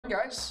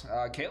guys?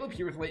 Caleb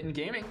here with Layton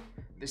Gaming.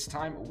 This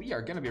time we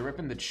are going to be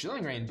ripping the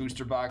Chilling Reign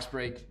booster box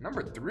break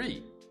number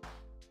 3.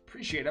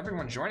 Appreciate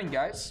everyone joining,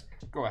 guys.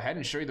 Go ahead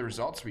and show you the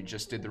results. We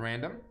just did the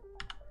random.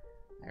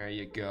 There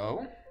you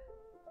go.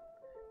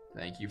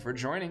 Thank you for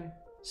joining.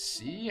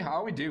 See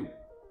how we do.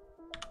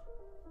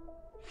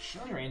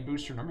 Chilling Reign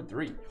booster number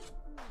 3.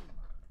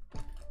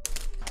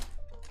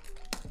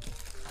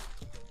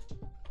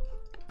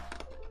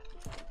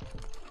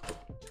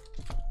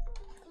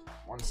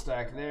 One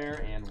stack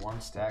there and one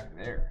stack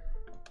there.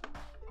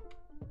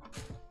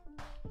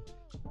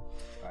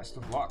 Best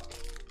of luck.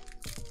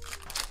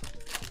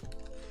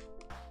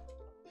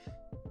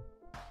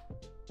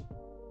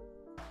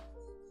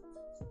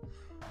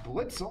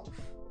 Blitzel.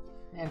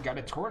 And got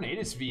a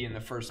Tornadus V in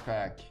the first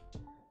pack.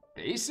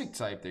 Basic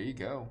type, there you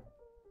go.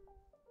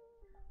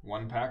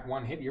 One pack,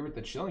 one hit here with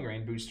the Chilling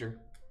Reign booster.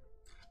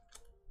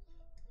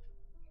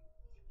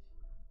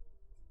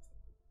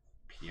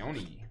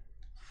 Peony.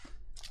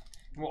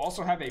 We'll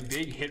also have a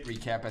big hit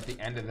recap at the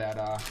end of that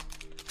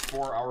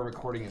 4-hour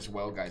recording as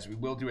well, guys. We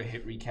will do a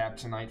hit recap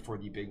tonight for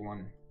the big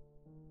one,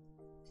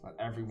 so that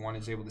everyone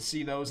is able to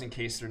see those in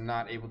case they're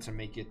not able to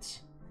make it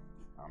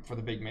for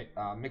the big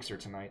mixer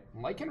tonight.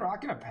 Lycan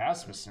rocking a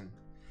Pasmison.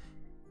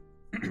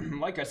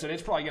 Like I said,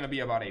 it's probably going to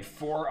be about a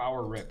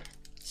 4-hour rip.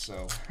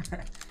 So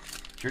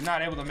if you're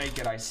not able to make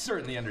it, I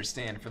certainly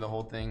understand for the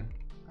whole thing.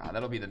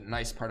 That'll be the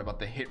nice part about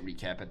the hit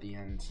recap at the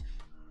end.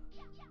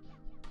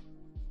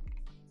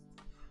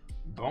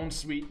 Bone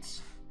Sweet,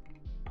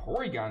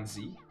 Porygon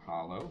Z,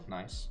 Hollow,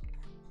 nice.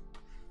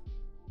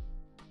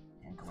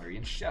 And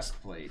Galarian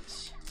Chest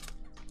Plate.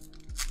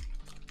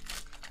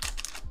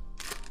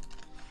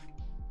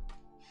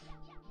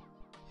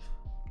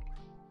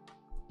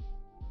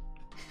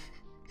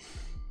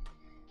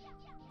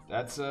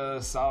 That's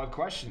a solid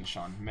question,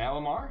 Sean.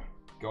 Malamar,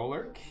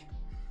 Golurk.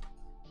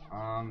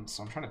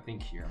 So I'm trying to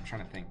think here. I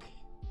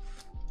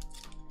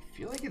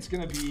feel like it's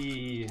gonna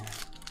be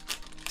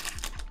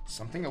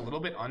something a little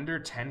bit under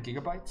 10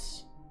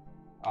 gigabytes.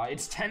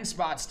 It's 10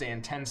 spots,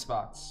 Dan, 10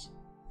 spots.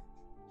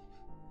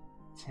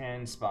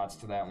 10 spots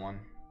to that one.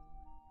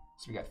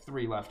 So we got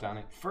 3 left on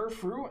it.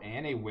 Furfrou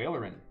and a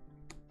Wailerin.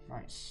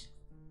 Nice.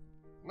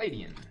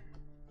 Ladian.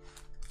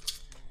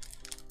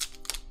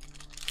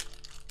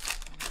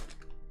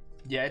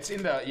 Yeah, it's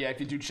in the, if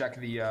you do check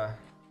the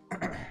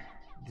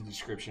the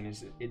description,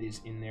 it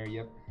is in there,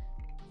 yep.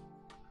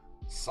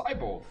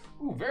 Cybold.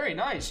 Ooh, very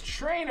nice.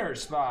 Trainer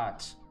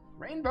spot.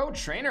 Rainbow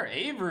Trainer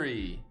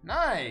Avery.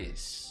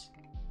 Nice.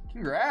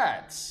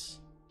 Congrats.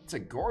 It's a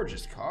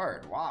gorgeous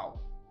card. Wow.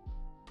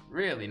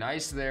 Really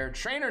nice there.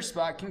 Trainer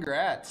spot.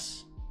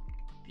 Congrats.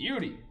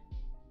 Beauty.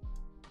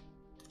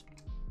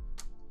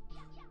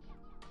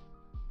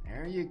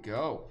 There you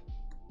go.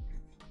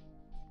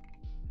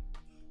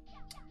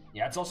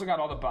 Yeah, it's also got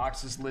all the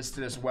boxes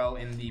listed as well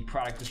in the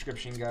product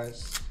description,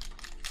 guys.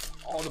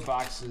 All the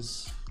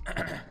boxes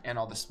and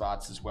all the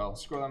spots as well.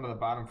 Scroll down to the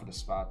bottom for the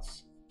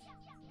spots.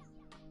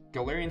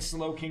 Galarian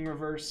Slowking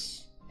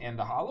reverse, and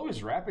the hollow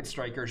is Rapid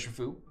Strike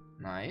Urshifu.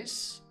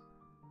 Nice.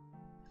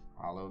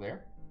 Hollow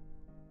there.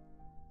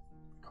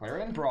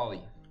 Clara and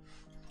Brawly.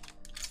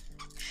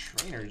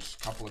 Trainers,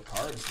 couple of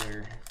cards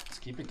there. Let's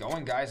keep it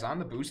going, guys, on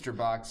the booster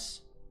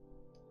box.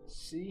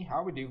 See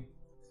how we do.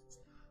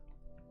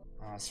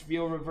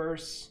 Spheal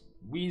reverse,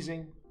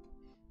 Wheezing.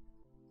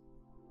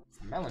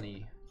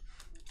 Melanie.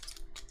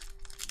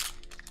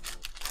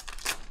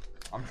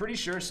 I'm pretty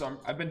sure, so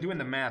I've been doing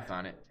the math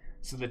on it.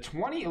 So the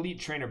 20 Elite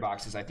Trainer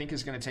boxes, I think,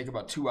 is going to take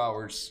about 2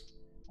 hours,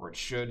 or it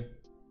should.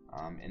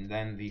 And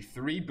then the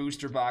 3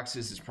 booster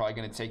boxes is probably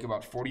going to take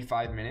about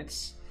 45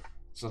 minutes.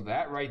 So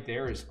that right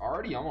there is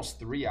already almost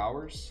 3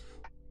 hours.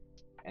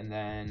 And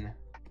then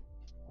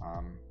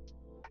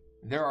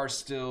there are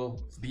still,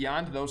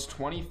 beyond those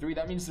 23,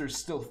 that means there's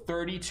still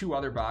 32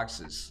 other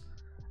boxes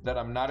that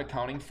I'm not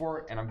accounting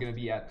for. And I'm going to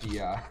be at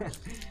the,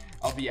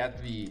 I'll be at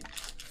the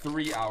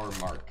 3-hour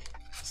mark.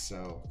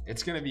 So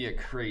it's going to be a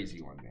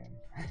crazy one, man.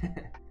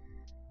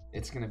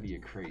 It's gonna be a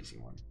crazy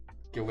one.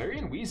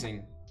 Galarian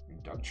Wheezing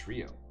and Doug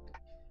Trio.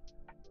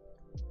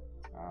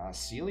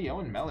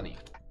 Celio and Melanie.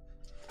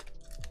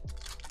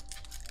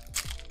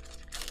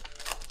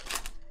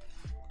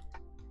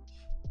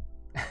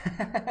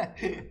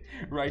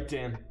 Right,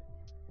 Dan.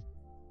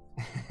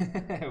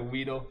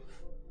 Weedle.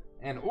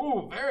 And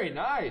oh, very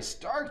nice.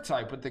 Dark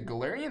type with the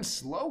Galarian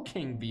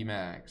Slowking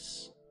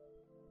VMAX.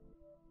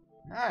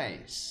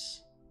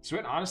 Nice. So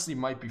it honestly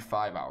might be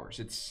 5 hours.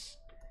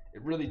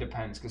 It really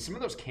depends, because some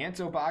of those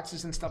Kanto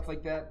boxes and stuff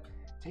like that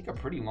take a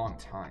pretty long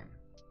time.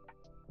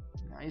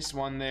 Nice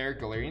one there.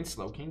 Galarian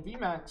Slowking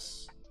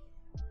VMAX.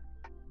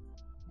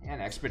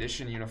 And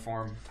Expedition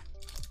uniform.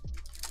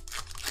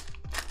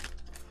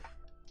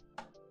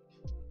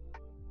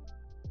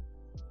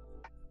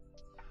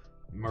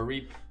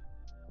 Mareep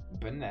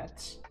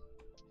Bennett.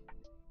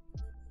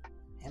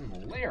 And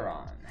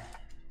Lairon.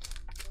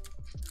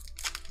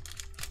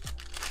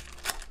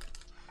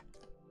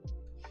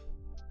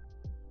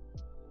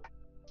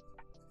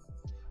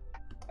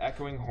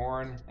 Echoing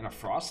Horn, and a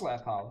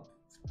Frostlass Hollow.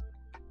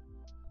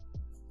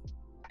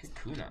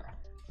 Acuna.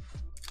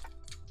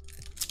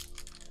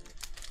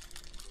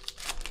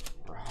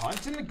 We're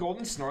hunting the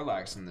golden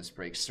Snorlax in this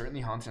break.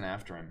 Certainly hunting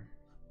after him.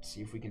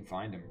 See if we can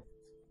find him.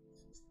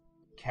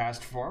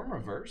 Cast form,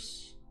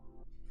 reverse.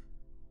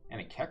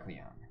 And a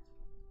Kecleon.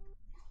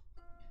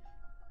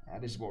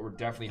 That is what we're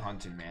definitely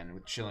hunting, man,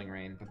 with Chilling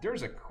Reign. But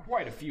there's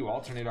quite a few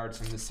alternate arts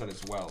in this set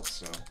as well,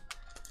 so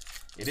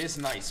it is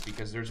nice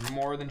because there's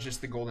more than just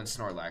the golden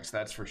Snorlax,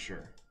 that's for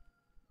sure.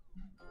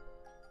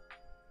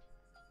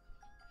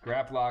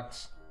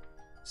 Graplox,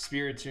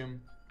 Spiritomb,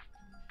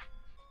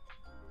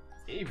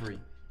 Avery.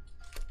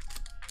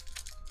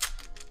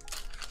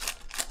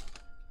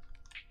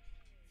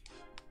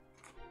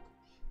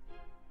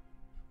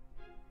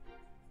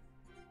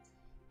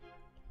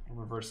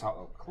 Reverse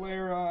Hollow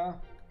Clara,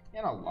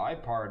 and a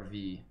Liepard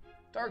V.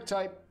 Dark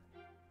type.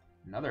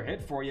 Another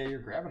hit for you. You're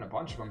grabbing a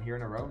bunch of them here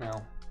in a row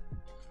now.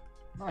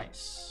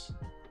 Nice.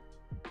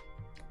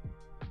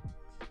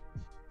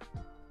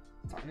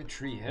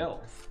 Tree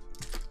Hill.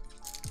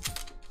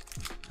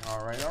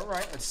 Alright,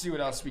 alright. Let's see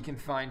what else we can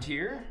find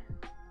here.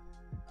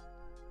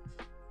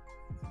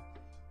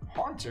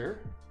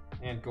 Haunter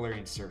and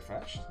Galarian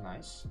Surfetch.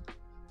 Nice.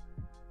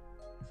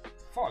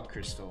 Fog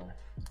Crystal.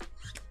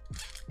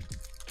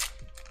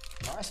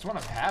 Last one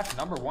of half,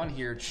 number 1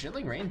 here.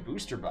 Chilling Reign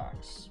Booster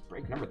Box.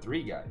 Break number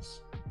 3,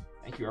 guys.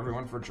 Thank you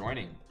everyone for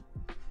joining.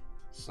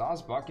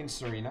 Sawsbuck and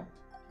Serena.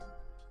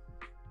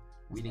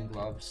 Weeding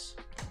Gloves.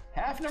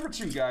 Half number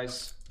 2,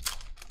 guys.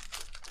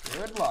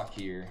 Good luck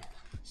here.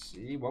 Let's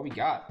see what we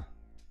got.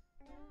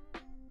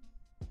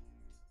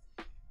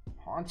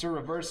 Haunter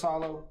Reverse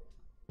Hollow.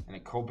 And a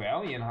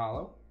Cobalion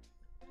Hollow.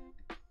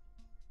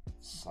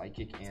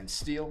 Psychic and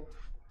Steel.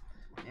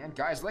 And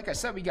guys, like I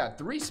said, we got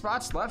 3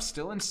 spots left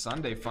still in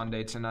Sunday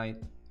Funday tonight.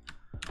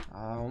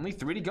 Only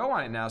 3 to go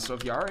on it now, so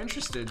if you are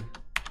interested,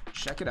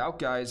 check it out,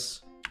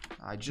 guys.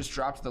 I just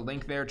dropped the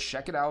link there.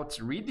 Check it out.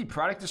 Read the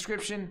product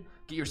description.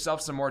 Get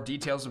yourself some more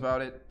details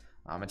about it.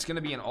 It's going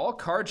to be an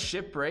all-card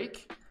ship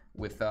break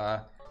with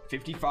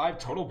 55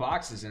 total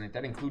boxes in it.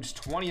 That includes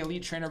 20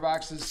 Elite Trainer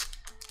boxes,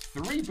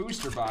 3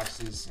 booster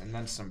boxes, and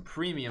then some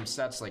premium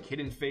sets like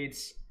Hidden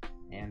Fates,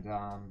 and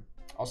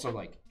also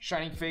like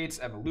Shining Fates,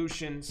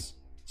 Evolutions,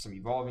 some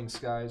Evolving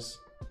Skies.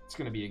 It's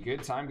going to be a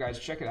good time, guys.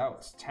 Check it out.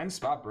 It's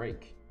 10-spot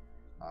break.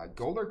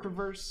 Golurk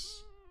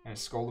Reverse and a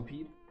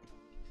Scolipede.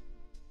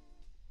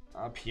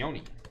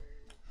 Peony.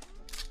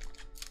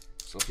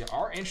 So if you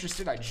are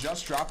interested, I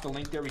just dropped the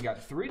link there. We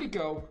got 3 to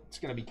go. It's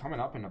going to be coming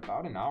up in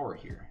about an hour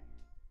here.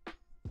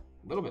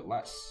 A little bit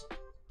less.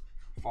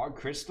 Fog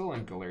Crystal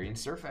and Galarian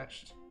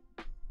Surfetched.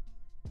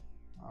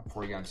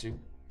 Porygon 2.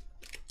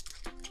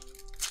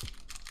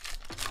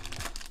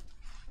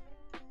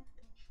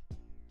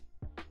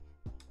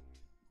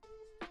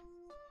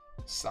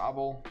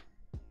 Sobble,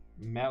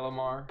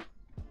 Malamar,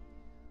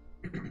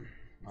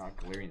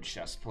 Galarian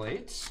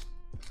Chestplate.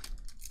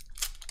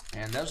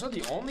 And those are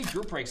the only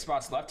group break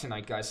spots left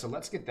tonight, guys. So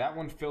let's get that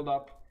one filled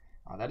up.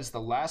 That is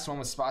the last one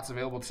with spots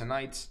available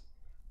tonight.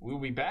 We will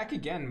be back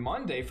again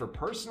Monday for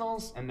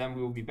personals, and then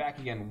we will be back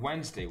again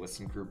Wednesday with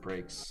some group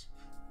breaks.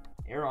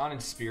 Aeron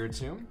and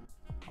Spiritomb.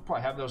 I'll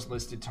probably have those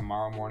listed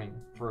tomorrow morning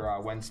for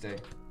Wednesday.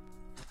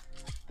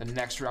 The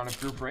next round of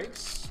group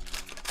breaks.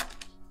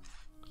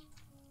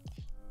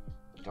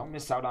 Don't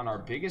miss out on our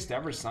biggest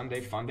ever Sunday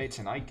Fun Day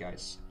tonight,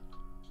 guys.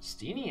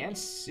 Steenie and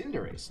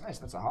Cinderace. Nice,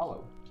 that's a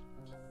holo.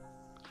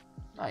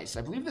 Nice.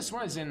 I believe this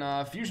one is in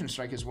Fusion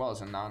Strike as well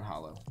as a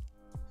non-holo.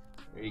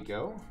 There you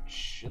go.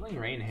 Chilling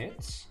Reign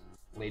hits.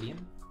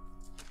 Ladium.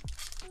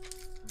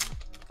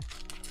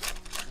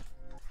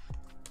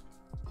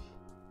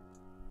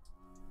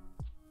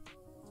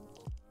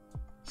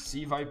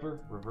 Sea Viper,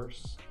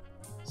 reverse.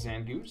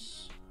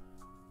 Zangoose.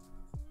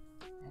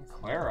 And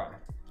Clara.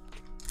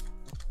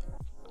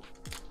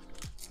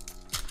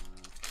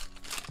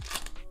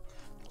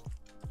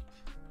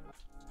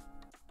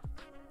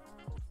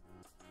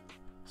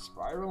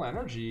 Spiral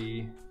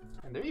Energy.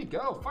 And there you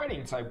go.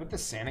 Fighting type with the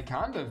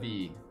Sandaconda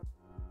V.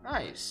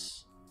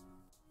 Nice.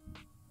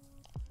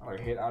 Another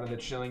hit out of the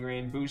Chilling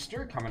Reign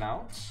booster coming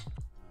out.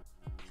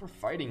 For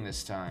fighting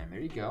this time. There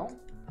you go.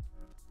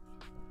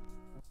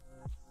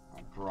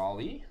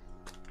 Brawly.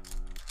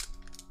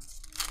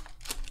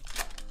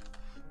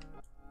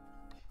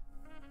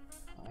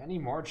 Any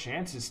more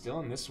chances still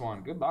in this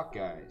one? Good luck,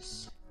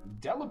 guys.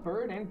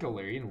 Delibird and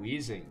Galarian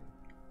Weezing.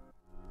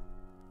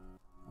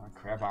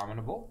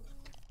 Crabominable.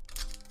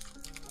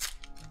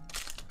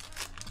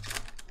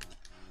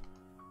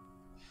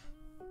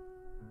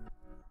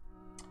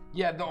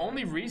 Yeah, the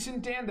only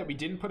reason, Dan, that we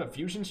didn't put a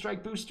Fusion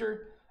Strike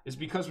booster is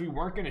because we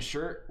weren't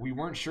sure if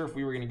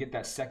we were gonna get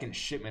that second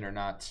shipment or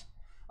not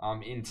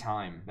in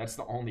time. That's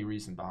the only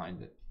reason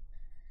behind it.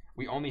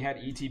 We only had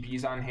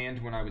ETBs on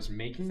hand when I was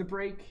making the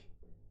break,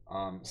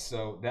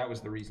 so that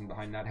was the reason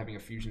behind not having a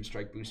Fusion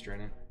Strike booster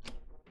in it.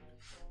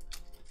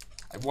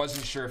 I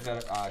wasn't sure if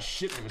that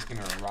shipment was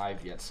gonna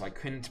arrive yet, so I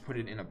couldn't put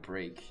it in a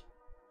break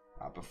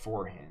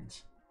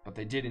beforehand. But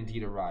they did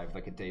indeed arrive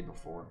like a day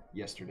before,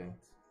 yesterday.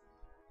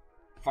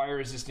 Fire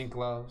resistant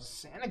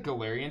gloves. And a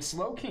Galarian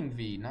Slowking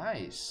V.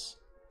 Nice.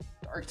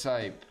 Dark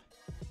type.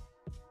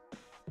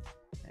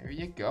 There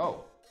you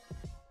go.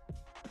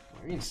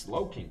 Galarian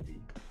Slowking V.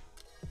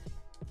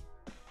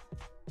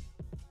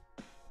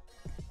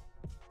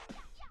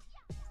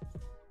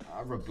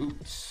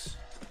 Reboots.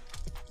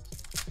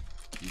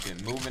 Keep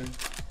it moving.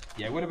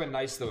 Yeah, it would have been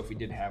nice though if we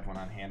did have one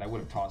on hand. I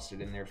would have tossed it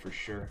in there for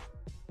sure.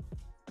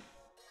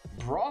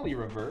 Brawly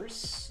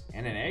reverse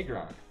and an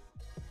Aggron.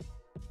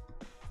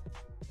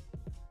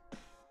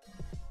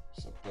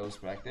 Set those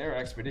back there.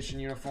 Expedition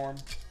uniform.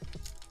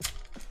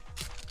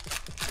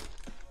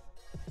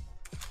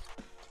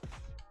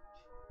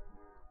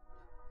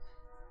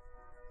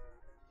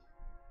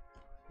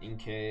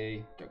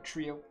 Inkay, Duck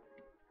Trio.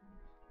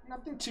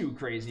 Nothing too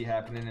crazy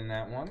happening in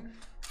that one.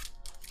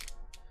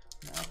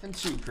 Nothing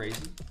too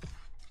crazy.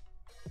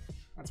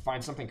 Let's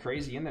find something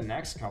crazy in the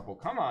next couple.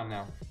 Come on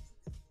now.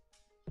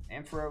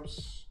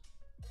 Ampharos.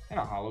 And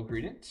a Hollow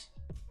Greedent.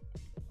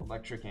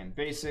 Electric and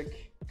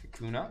Basic.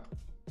 Kakuna.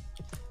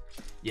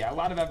 Yeah, a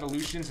lot of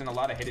evolutions and a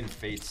lot of Hidden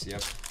Fates.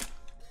 Yep.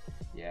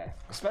 Yeah,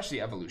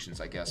 especially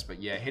evolutions, I guess.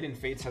 But yeah, Hidden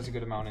Fates has a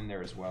good amount in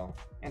there as well.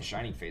 And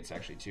Shining Fates,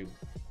 actually, too.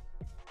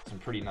 Some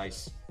pretty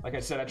nice. Like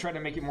I said, I tried to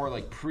make it more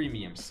like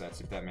premium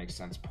sets, if that makes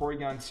sense.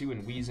 Porygon 2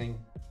 and Weezing.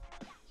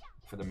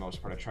 For the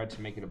most part, I tried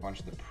to make it a bunch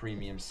of the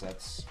premium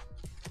sets.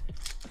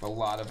 A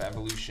lot of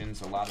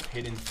evolutions, a lot of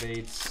Hidden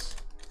Fates.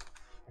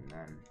 And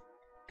then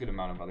a good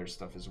amount of other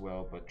stuff as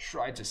well. But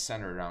tried to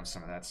center around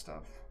some of that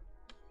stuff.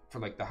 For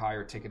like the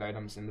higher ticket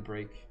items in the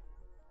break.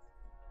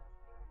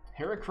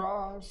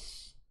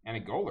 Heracross. And a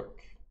Golurk.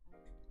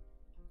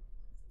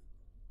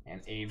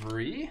 And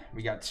Avery.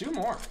 We got two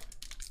more.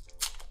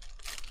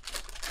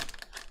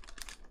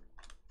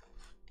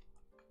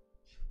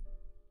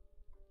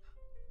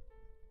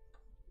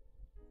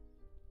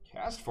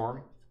 Cast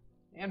form.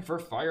 And for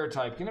fire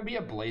type, gonna be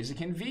a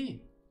Blaziken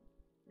V.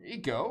 There you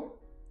go.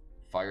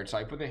 Fire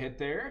type with a hit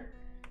there.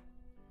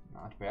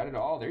 Not bad at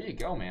all. There you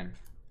go, man.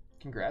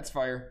 Congrats,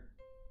 Fire.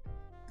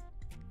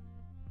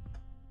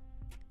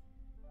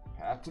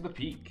 Path to the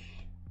peak.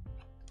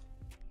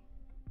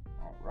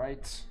 All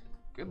right.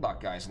 Good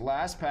luck, guys.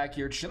 Last pack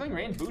here. Chilling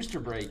Reign booster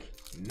break.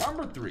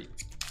 Number 3.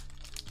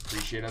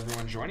 Appreciate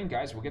everyone joining,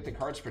 guys. We'll get the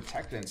cards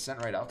protected and sent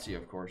right out to you,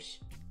 of course.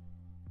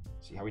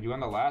 See how we do on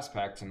the last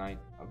pack tonight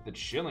of the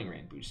Chilling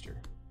Reign booster.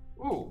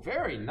 Ooh,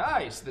 very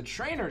nice. The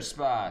trainer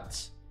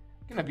spot.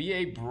 Gonna be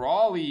a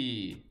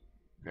Brawly.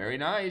 Very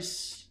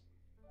nice.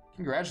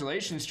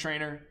 Congratulations,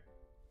 trainer.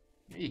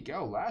 There you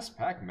go. Last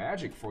pack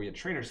magic for you.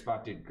 Trainer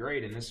spot did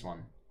great in this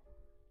one.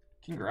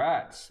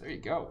 Congrats. There you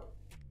go.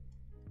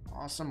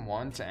 Awesome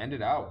one to end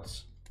it out.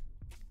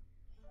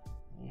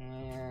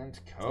 And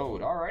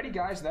code. Alrighty,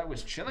 guys. That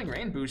was Chilling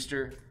Reign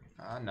booster.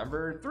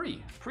 Number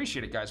 3.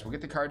 Appreciate it, guys. We'll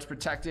get the cards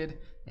protected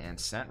and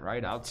sent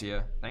right out to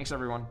you. Thanks,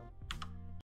 everyone.